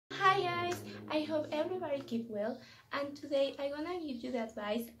I hope everybody keep well, and today I'm gonna give you the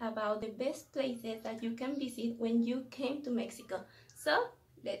advice about the best places that you can visit when you came to Mexico. So,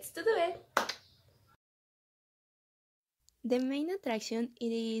 let's do it! The main attraction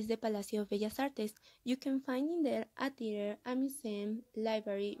is the Palacio of Bellas Artes. You can find in there a theater, a museum,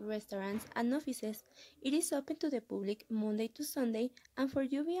 library, restaurants, and offices. It is open to the public Monday to Sunday, and for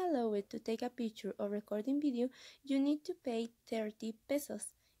you to be allowed to take a picture or recording video, you need to pay 30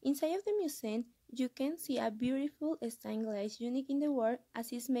 pesos. Inside of the museum, you can see a beautiful stained glass unique in the world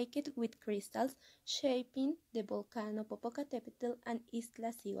as is made with crystals, shaping the volcano Popocatépetl and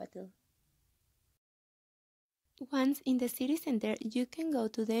Iztaccíhuatl. Once in the city center, you can go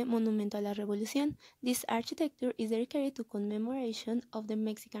to the Monumento a la Revolución. This architecture is dedicated to commemoration of the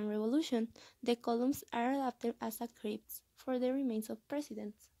Mexican Revolution. The columns are adapted as a crypts for the remains of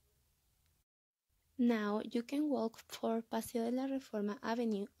presidents. Now you can walk for Paseo de la Reforma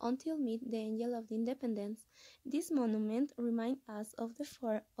Avenue until meet the Angel of the Independence. This monument reminds us of the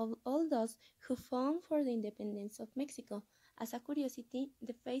fort of all those who fought for the independence of Mexico. As a curiosity,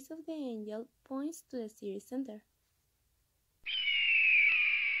 the face of the angel points to the city center.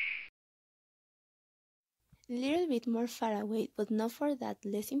 Little bit more far away, but not for that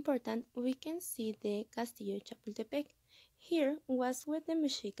less important, we can see the Castillo de Chapultepec. Here was where the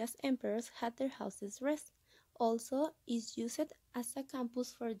Mexica's emperors had their houses rest. Also is used as a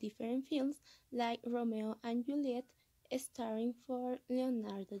campus for different films like Romeo and Juliet, starring for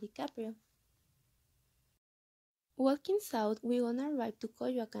Leonardo DiCaprio. Walking south, we're gonna arrive to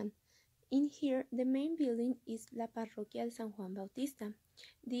Coyoacán. In here, the main building is La Parroquia de San Juan Bautista.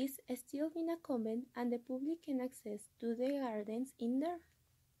 This is still being a convent and the public can access to the gardens in there.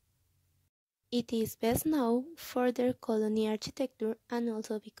 It is best known for their colony architecture and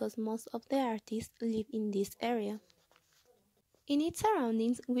also because most of the artists live in this area. In its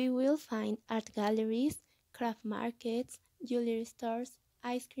surroundings, we will find art galleries, craft markets, jewelry stores,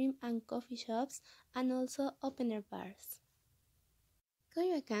 ice cream and coffee shops, and also open-air bars.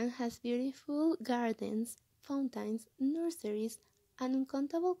 Coyoacán has beautiful gardens, fountains, nurseries, and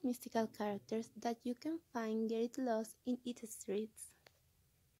uncountable mystical characters that you can find get lost in its streets.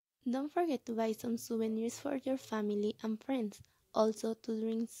 Don't forget to buy some souvenirs for your family and friends. Also to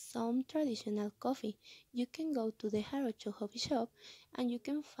drink some traditional coffee. You can go to the Jarocho Coffee Shop and you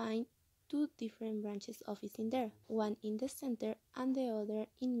can find two different branches office in there, one in the center and the other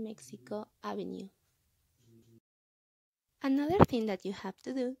in Mexico Avenue. Another thing that you have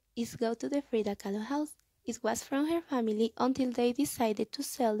to do is go to the Frida Kahlo house. It was from her family until they decided to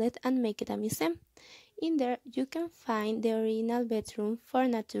sell it and make it a museum. In there, you can find the original bedroom,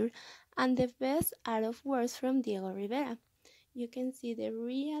 furniture, and the best art of works from Diego Rivera. You can see the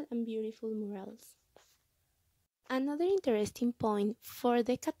real and beautiful murals. Another interesting point for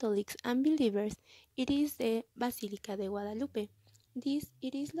the Catholics and believers, it is the Basilica de Guadalupe.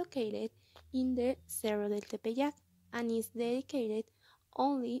 It is located in the Cerro del Tepeyac and is dedicated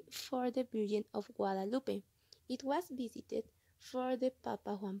only for the Virgin of Guadalupe. It was visited for the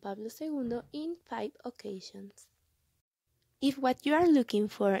Papa Juan Pablo II in 5 occasions. If what you are looking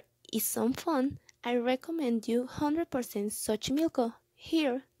for is some fun, I recommend you 100% Xochimilco.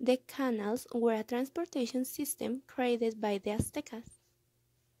 Here, the canals were a transportation system created by the Aztecas.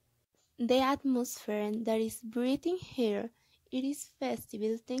 The atmosphere that is breathing here, it is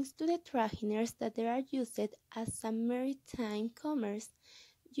festival thanks to the trajiners that they are used as a maritime commerce.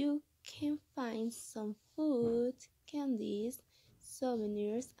 You can find some food, candies,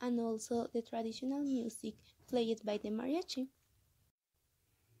 souvenirs, and also the traditional music played by the mariachi.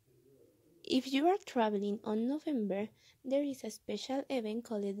 If you are traveling on November, there is a special event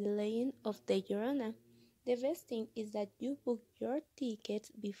called the Legend of the Llorona. The best thing is that you book your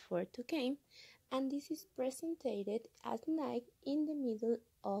tickets before to game, and this is presented at night in the middle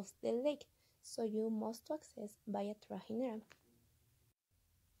of the lake, so you must access by a trajinera.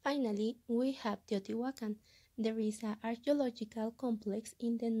 Finally, we have Teotihuacan. There is an archaeological complex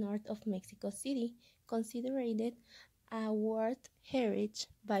in the north of Mexico City, considered a World Heritage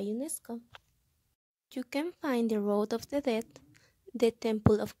by UNESCO. You can find the Road of the Dead, the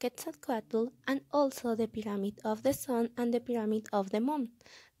Temple of Quetzalcoatl, and also the Pyramid of the Sun and the Pyramid of the Moon,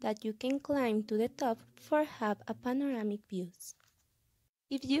 that you can climb to the top for have a panoramic views.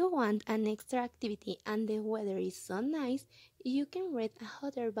 If you want an extra activity and the weather is so nice, you can rent a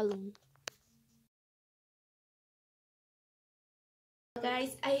hot air balloon.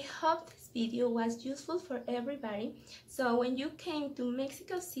 Guys, I hope this video was useful for everybody. So when you came to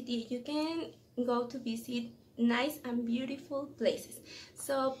Mexico City, you can go to visit nice and beautiful places.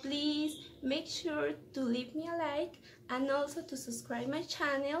 So please make sure to leave me a like and also to subscribe my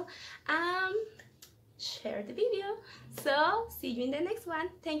channel and share the video. So see you in the next one.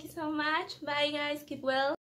 Thank you so much. Bye guys, keep well.